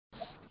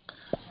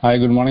Hi,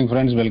 good morning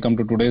friends. Welcome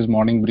to today's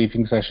morning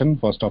briefing session.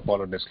 First of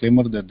all, a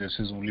disclaimer that this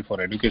is only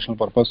for educational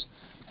purpose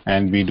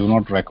and we do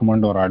not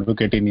recommend or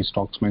advocate any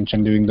stocks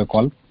mentioned during the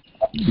call.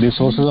 The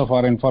sources of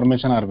our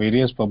information are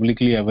various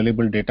publicly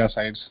available data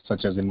sites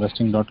such as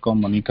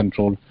investing.com, Money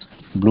Control,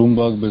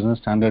 Bloomberg, Business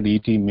Standard,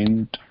 ET,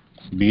 Mint,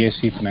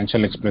 BSE,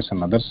 Financial Express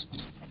and others.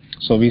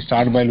 So we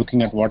start by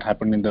looking at what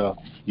happened in the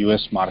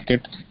US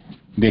market.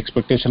 The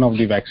expectation of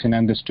the vaccine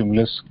and the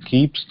stimulus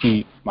keeps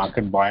the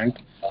market buoyant.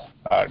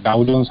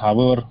 Dow Jones,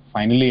 however,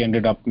 finally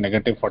ended up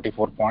negative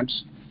 44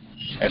 points.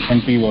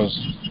 S&P was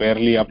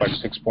barely up at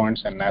 6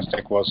 points and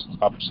Nasdaq was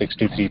up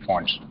 63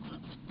 points.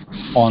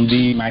 On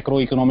the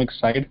macroeconomic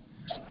side,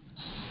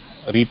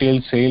 retail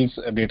sales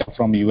data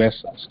from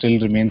US still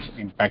remains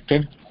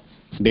impacted.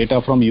 Data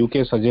from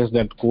UK suggests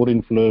that core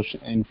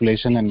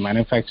inflation and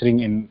manufacturing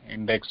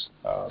index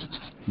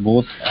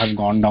both have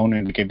gone down,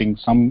 indicating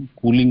some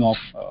cooling off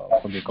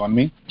for the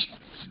economy.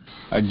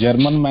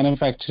 German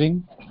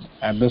manufacturing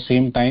at the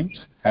same time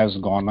has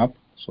gone up.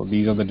 So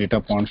these are the data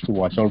points to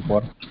watch out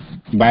for.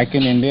 Back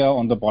in India,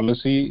 on the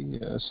policy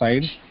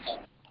side,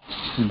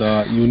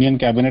 the Union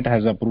Cabinet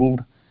has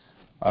approved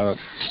a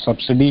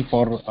subsidy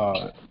for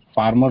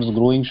farmers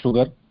growing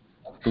sugar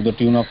to the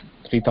tune of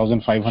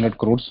 3,500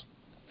 crores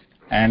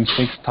and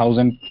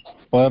 6,000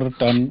 per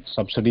ton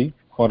subsidy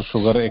for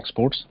sugar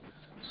exports.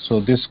 So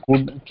this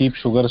could keep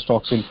sugar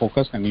stocks in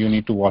focus and you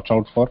need to watch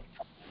out for.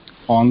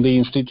 On the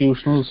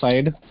institutional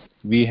side,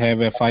 we have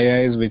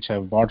FIIs which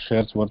have bought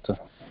shares worth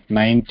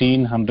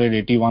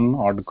 1,981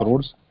 odd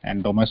crores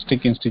and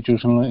domestic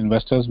institutional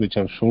investors which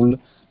have sold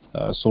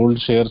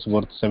shares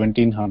worth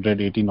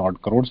 1,718 odd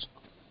crores.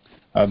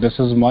 This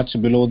is much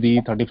below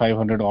the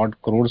 3,500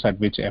 odd crores at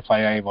which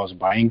FII was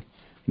buying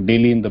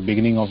daily in the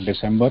beginning of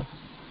December.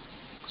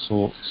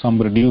 So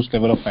some reduced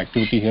level of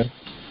activity here.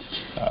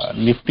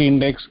 Nifty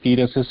index key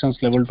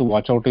resistance level to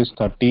watch out is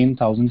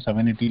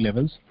 13,780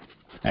 levels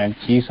and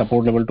key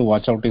support level to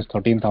watch out is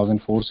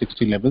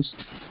 13,460 levels.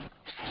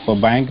 For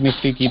Bank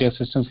Nifty, key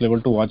resistance level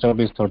to watch out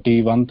is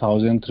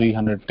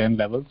 31,310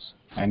 levels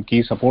and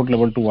key support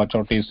level to watch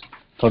out is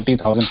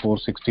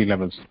 30,460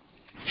 levels.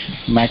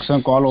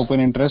 Maximum call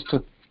open interest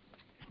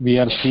we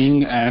are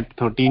seeing at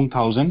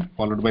 13,000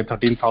 followed by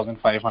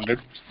 13,500,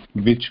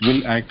 which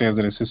will act as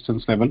a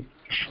resistance level.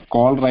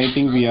 Call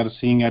writing we are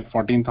seeing at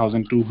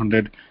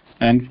 14,200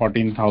 and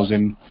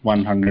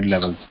 14,100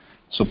 levels.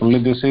 So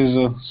probably this is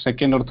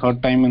second or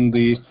third time in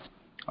the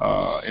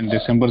in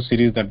December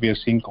series that we are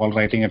seeing call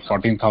writing at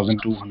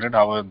 14,200.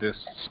 However, this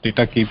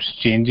data keeps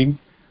changing.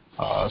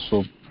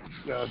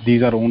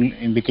 These are only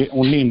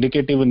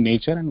indicative in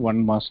nature and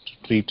one must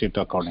treat it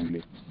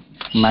accordingly.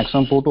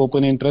 Maximum put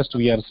open interest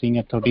we are seeing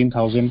at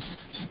 13,000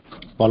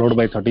 followed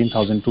by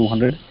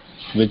 13,200,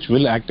 which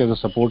will act as a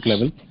support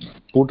level.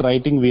 Put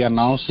writing we are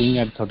now seeing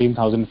at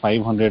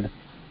 13,500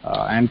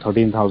 and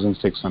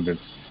 13,600.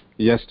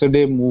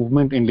 Yesterday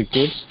movement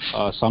indicates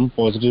some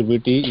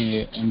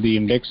positivity in the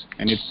index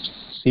and it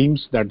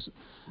seems that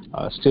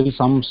still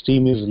some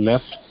steam is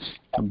left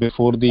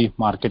before the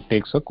market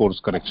takes a course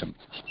correction.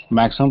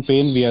 Maximum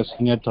pain we are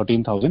seeing at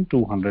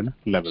 13,200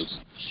 levels.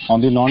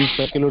 On the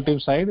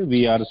non-speculative side,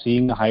 we are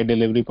seeing a high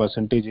delivery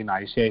percentage in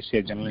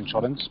ICICI General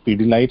Insurance,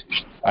 Pidilite,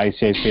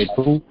 ICICI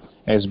Pru,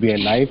 SBI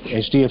Life,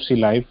 HDFC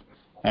Life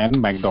and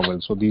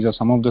McDowell. So these are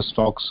some of the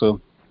stocks to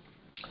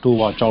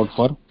watch out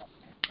for.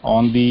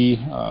 On the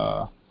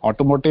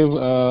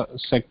automotive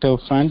sector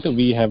front,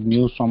 we have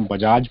news from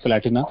Bajaj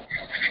Platina,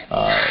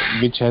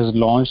 which has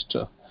launched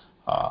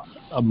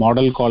a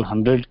model called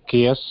 100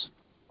 KS,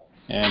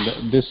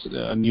 and this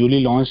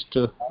newly launched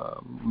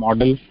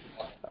model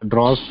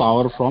draws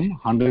power from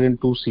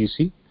 102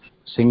 cc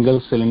single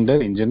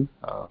cylinder engine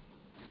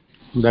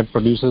that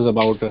produces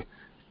about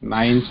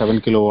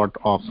 7 kilowatt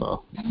of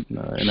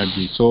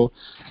energy. So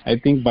I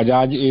think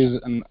Bajaj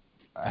is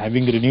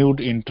having renewed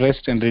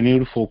interest and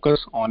renewed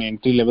focus on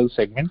entry level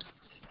segment,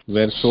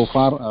 where so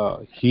far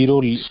Hero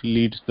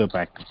leads the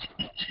pack.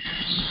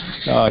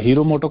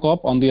 Hero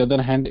MotoCorp, on the other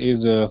hand,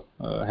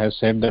 has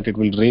said that it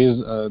will raise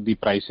the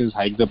prices,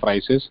 hike the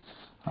prices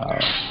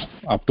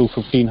up to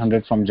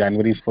 1,500 from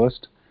January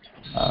 1st.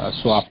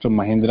 So after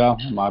Mahindra,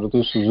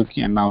 Maruti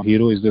Suzuki, and now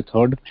Hero is the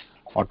third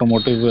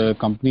automotive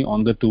company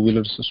on the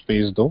two-wheelers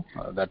space, though,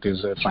 that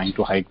is trying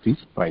to hike the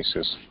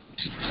prices.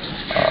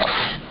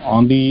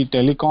 On the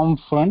telecom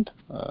front,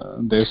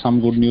 there is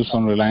some good news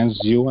on Reliance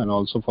Jio and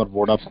also for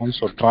Vodafone.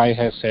 So TRAI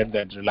has said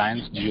that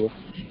Reliance Jio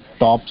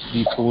tops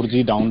the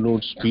 4G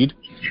download speed.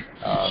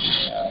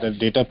 The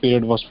data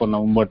period was for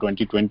November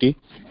 2020,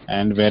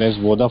 and whereas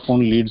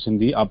Vodafone leads in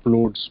the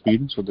upload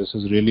speed. So this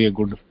is really a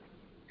good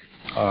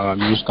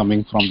news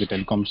coming from the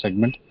telecom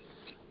segment.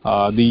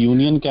 The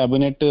Union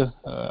Cabinet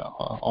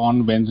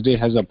on Wednesday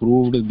has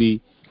approved the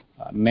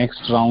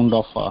next round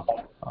of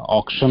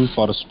auction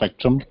for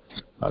spectrum.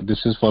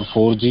 This is for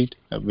 4G,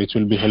 which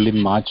will be held in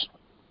March.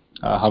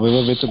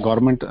 However, with the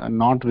government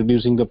not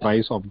reducing the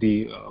price of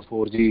the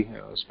 4G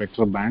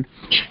spectrum band,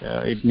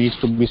 it needs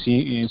to be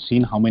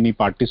seen how many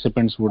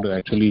participants would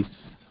actually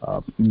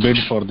bid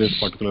for this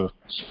particular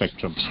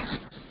spectrum.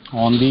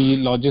 On the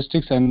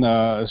logistics and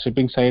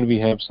shipping side, we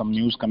have some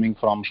news coming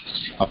from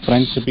a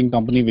French shipping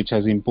company which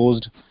has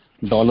imposed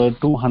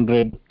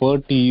 $200 per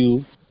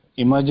TU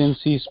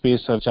emergency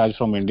space surcharge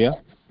from India.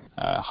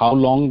 How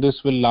long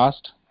this will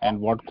last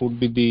and what could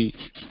be the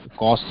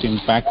cost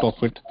impact of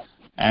it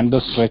and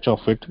the stretch of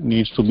it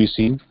needs to be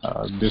seen.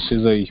 This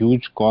is a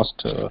huge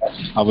cost,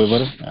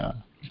 however.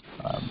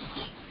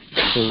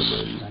 So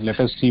let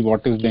us see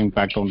what is the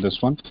impact on this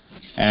one.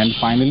 And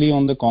finally,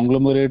 on the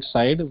conglomerate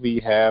side, we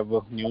have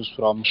news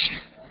from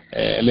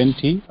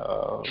L&T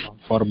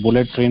for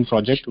bullet train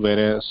project,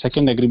 where a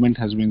second agreement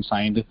has been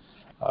signed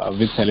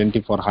with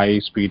L&T for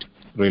high-speed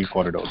rail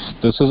corridors.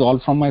 This is all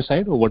from my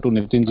side. Over to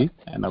Nitinji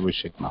and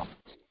Abhishek now.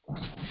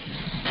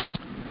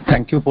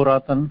 Thank you,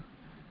 Puratan.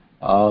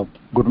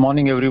 Good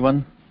morning,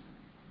 everyone.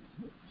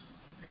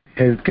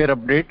 Healthcare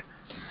update.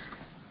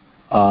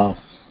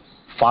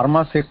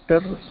 Pharma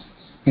sector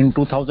in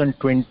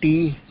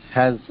 2020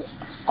 has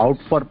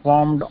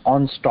outperformed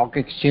on stock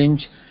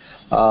exchange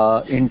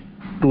in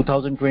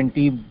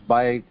 2020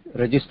 by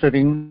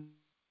registering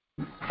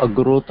a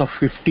growth of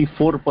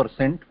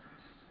 54%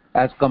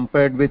 as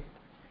compared with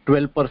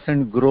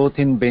 12% growth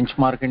in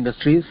benchmark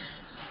industries.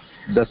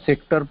 The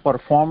sector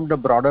performed the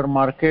broader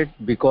market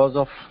because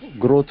of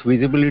growth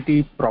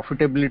visibility,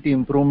 profitability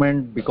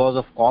improvement, because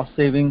of cost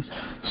savings,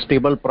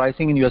 stable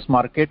pricing in US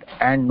market,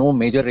 and no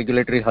major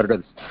regulatory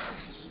hurdles.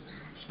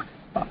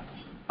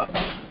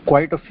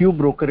 Quite a few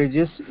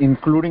brokerages,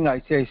 including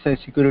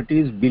ICICI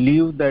Securities,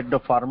 believe that the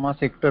pharma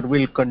sector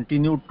will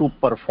continue to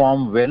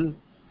perform well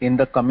in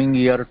the coming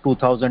year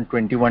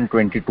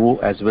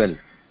 2021-22 as well.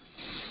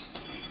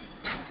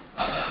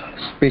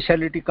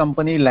 Specialty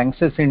company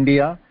Lanxess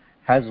India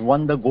has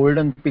won the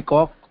Golden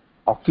Peacock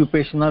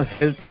Occupational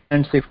Health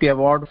and Safety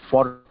Award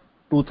for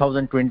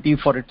 2020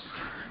 for its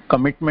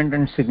commitment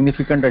and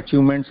significant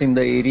achievements in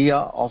the area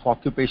of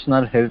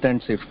occupational health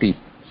and safety.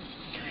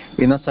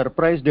 In a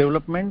surprise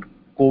development,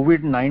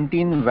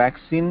 COVID-19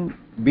 vaccine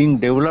being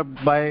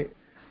developed by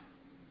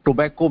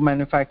tobacco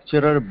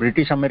manufacturer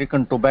British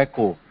American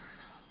Tobacco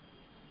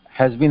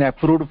has been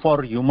approved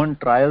for human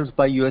trials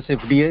by US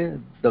FDA.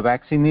 The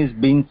vaccine is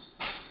being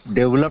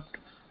developed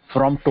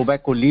from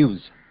tobacco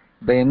leaves.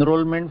 The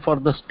enrollment for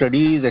the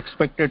study is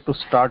expected to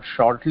start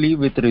shortly,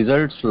 with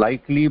results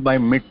likely by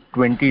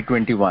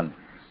mid-2021.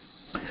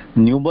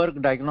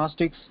 Newberg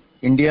Diagnostics,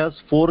 India's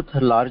fourth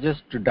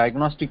largest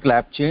diagnostic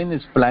lab chain,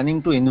 is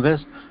planning to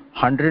invest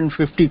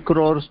 150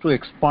 crores to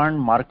expand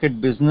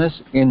market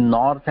business in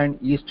North and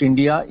East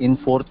India in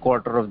fourth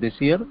quarter of this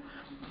year.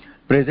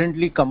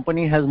 Presently,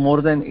 company has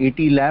more than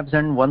 80 labs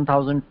and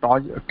 1,000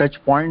 touch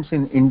points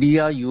in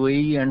India,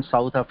 UAE and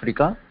South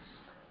Africa.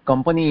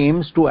 Company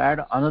aims to add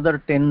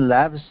another 10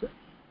 labs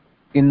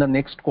in the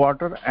next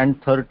quarter and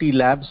 30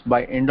 labs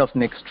by end of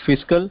next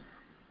fiscal.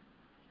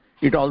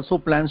 It also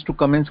plans to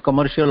commence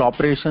commercial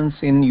operations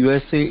in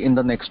USA in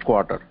the next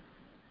quarter.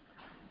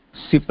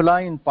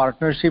 Cipla, in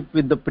partnership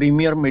with the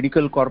Premier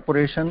Medical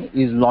Corporation,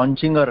 is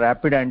launching a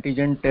rapid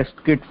antigen test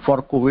kit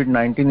for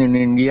COVID-19 in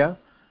India.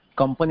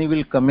 Company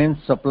will commence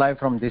supply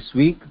from this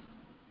week.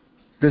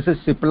 This is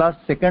Cipla's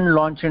second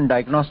launch in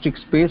diagnostic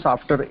space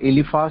after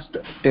ELIFast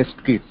test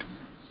kit.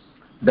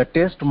 The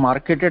test,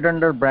 marketed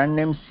under brand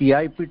name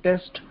CIP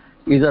test,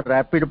 is a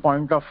rapid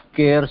point of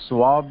care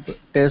swab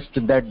test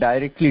that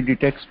directly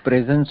detects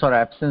presence or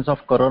absence of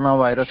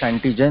coronavirus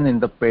antigen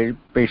in the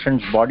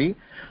patient's body,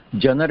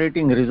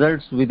 generating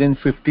results within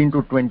 15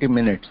 to 20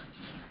 minutes.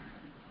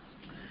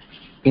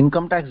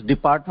 Income Tax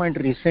Department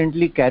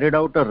recently carried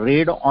out a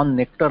raid on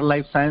Nectar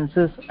Life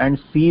Sciences and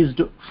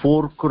seized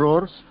 4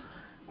 crores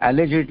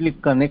allegedly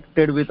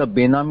connected with a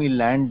Benami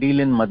land deal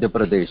in Madhya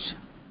Pradesh.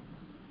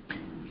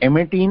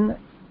 Emetine,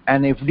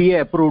 an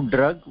FDA-approved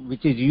drug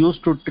which is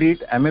used to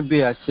treat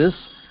amoebiasis,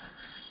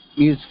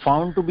 is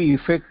found to be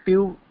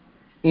effective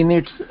in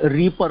its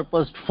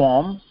repurposed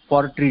form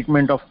for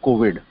treatment of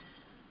COVID.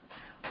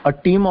 A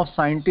team of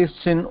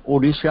scientists in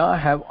Odisha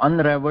have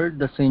unraveled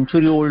the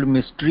century-old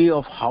mystery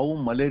of how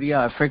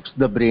malaria affects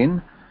the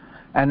brain,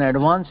 an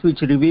advance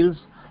which reveals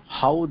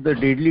how the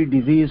deadly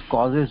disease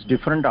causes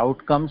different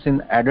outcomes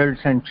in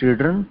adults and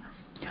children.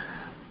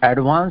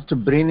 Advanced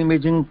brain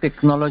imaging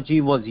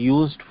technology was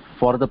used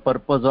for the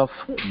purpose of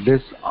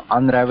this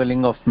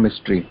unraveling of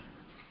mystery.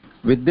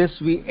 With this,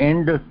 we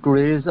end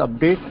today's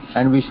update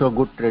and wish you a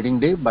good trading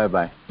day.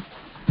 Bye-bye.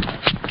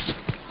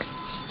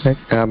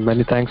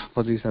 Many thanks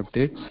for these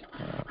updates.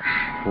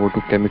 Over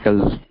to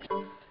chemical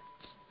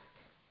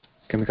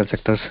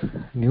sectors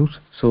news.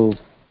 So,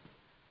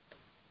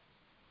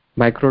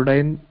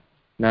 Microdyne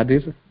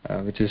Nadir,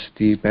 which is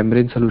the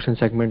membrane solution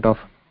segment of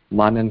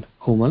Mann and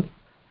Hummel,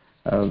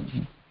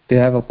 they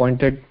have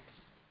appointed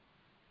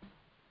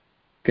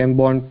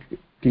Chembond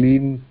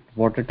Clean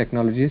Water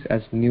Technologies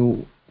as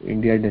new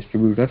India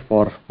distributor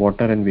for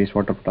water and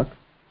wastewater products.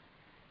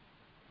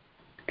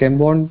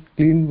 Chembond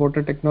Clean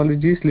Water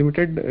Technologies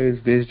Limited is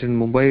based in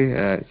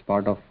Mumbai. It's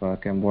part of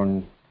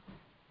Chembond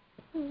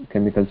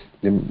Chemicals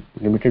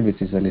Limited,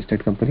 which is a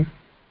listed company.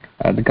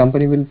 The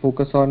company will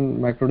focus on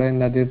Macrotide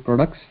Nadir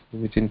products,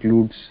 which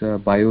includes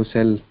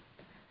BioCell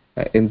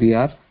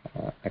MVR,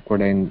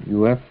 Aquadyne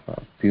UF,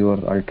 Pure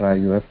Ultra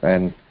UF,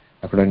 and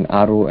Aquadyne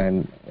RO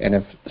and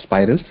NF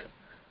Spirals.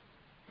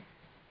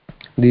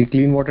 The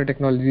Clean Water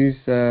Technologies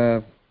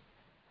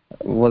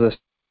was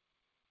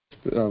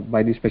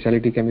by the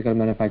specialty chemical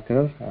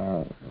manufacturer,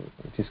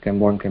 which is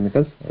Chembond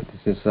Chemicals.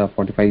 This is a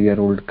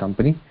 45-year-old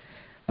company.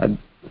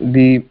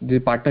 The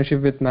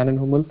partnership with Mann &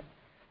 Hummel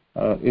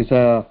is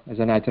a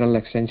natural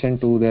extension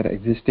to their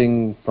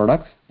existing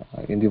products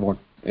in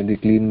the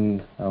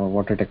clean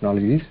water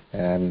technologies,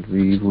 and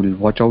we will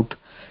watch out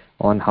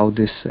on how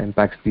this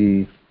impacts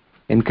the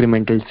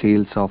incremental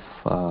sales of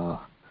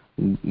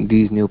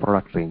these new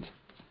product range.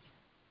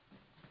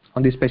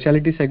 On the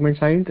specialty segment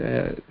side,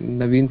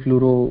 Navin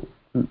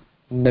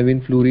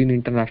Fluorine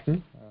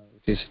International,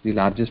 which is the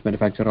largest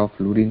manufacturer of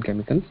fluorine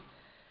chemicals,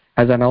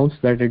 has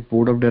announced that its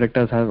board of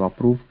directors has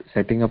approved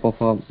setting up of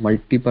a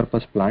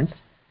multi-purpose plant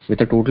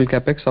with a total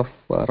capex of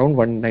around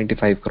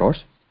 195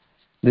 crores.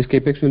 This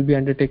capex will be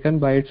undertaken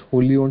by its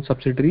wholly owned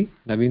subsidiary,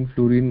 Navin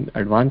Fluorine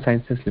Advanced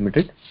Sciences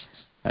Limited.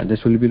 And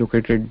this will be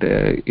located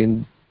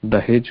in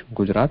Dahej,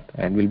 Gujarat,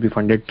 and will be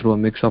funded through a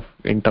mix of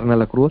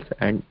internal accruals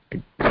and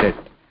debt.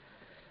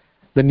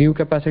 The new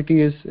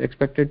capacity is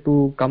expected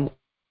to come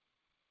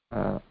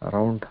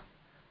around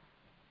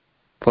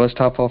first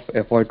half of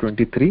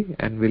FY23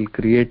 and will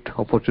create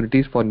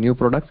opportunities for new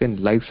products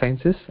in life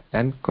sciences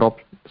and crop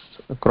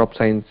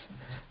science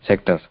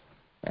sectors.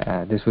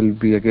 This will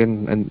be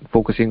again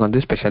focusing on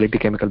the specialty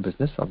chemical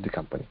business of the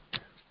company.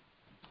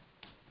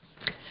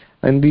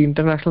 On the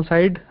international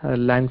side,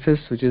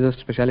 Lanxess, which is a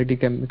specialty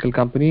chemical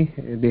company,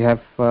 they have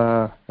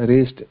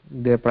raised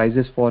their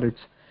prices for its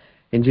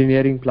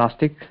engineering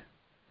plastic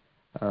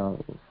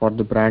for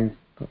the brand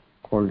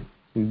called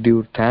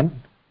Durethan,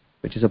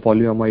 which is a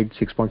polyamide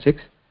 6.6.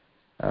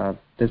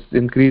 This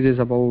increase is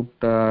about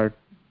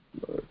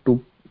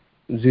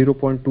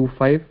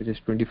 0.25, which is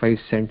 25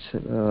 cents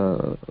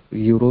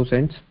euro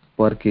cents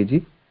per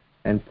kg,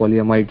 and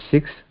polyamide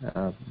 6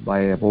 by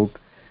about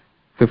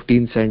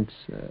 15 cents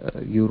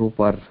euro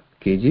per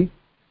kg.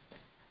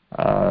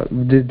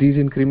 These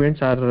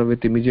increments are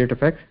with immediate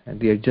effect, and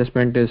the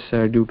adjustment is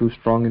due to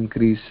strong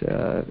increase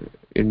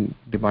in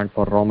demand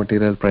for raw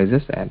material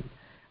prices and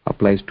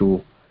applies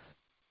to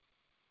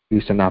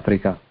Eastern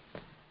Africa.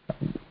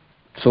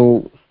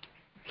 So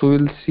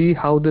we'll see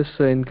how this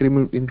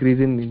increase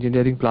in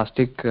engineering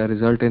plastic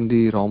result in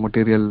the raw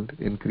material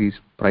increase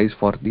price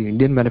for the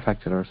Indian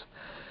manufacturers,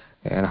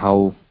 and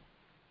how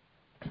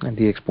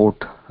the export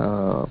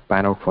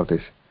pan out for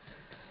this.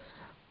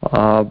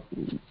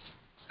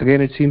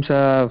 Again, it seems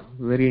a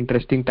very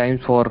interesting time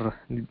for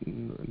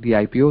the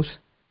IPOs.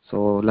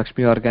 So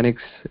Laxmi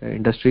Organics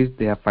Industries,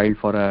 they have filed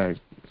for a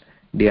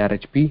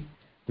DRHP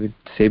with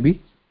SEBI.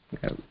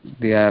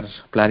 They are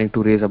planning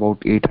to raise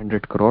about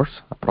 800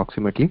 crores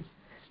approximately.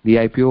 The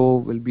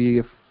IPO will be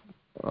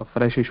a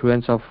fresh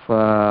issuance of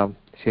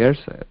shares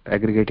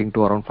aggregating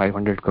to around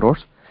 500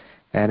 crores,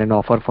 and an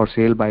offer for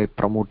sale by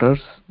promoters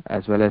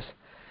as well as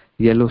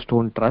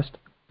Yellowstone Trust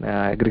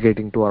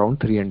aggregating to around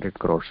 300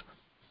 crores.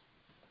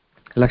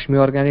 Laxmi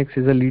Organics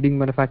is a leading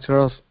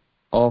manufacturer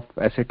of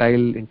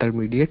acetyl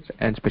intermediates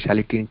and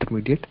specialty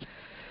intermediate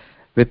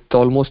with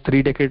almost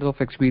 3 decades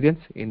of experience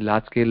in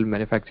large-scale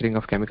manufacturing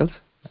of chemicals.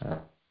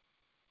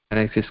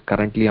 Organics is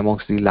currently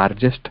amongst the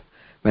largest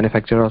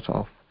manufacturers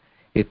of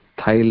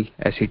ethyl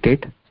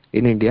acetate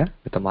in India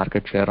with a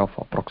market share of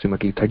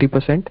approximately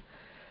 30%,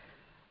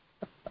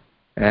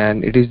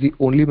 and it is the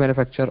only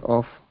manufacturer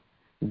of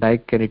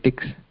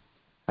dikinetics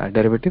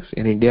derivatives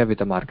in India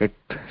with a market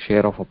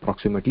share of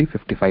approximately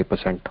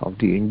 55% of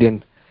the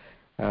Indian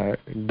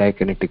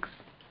dikinetics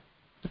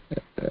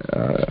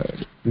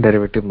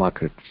derivative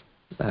market.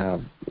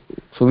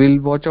 So we'll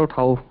watch out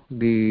how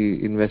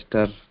the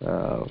investor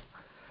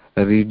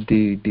read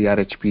the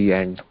DRHP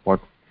and what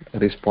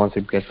response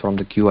it gets from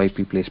the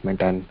QIP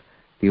placement and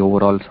the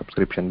overall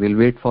subscription. We'll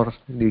wait for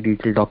the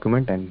detailed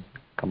document and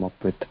come up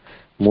with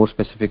more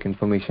specific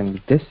information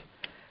with this.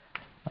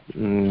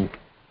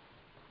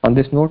 On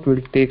this note,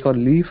 we'll take our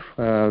leave.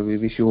 We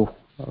wish you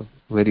a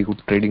very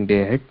good trading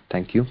day ahead.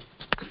 Thank you.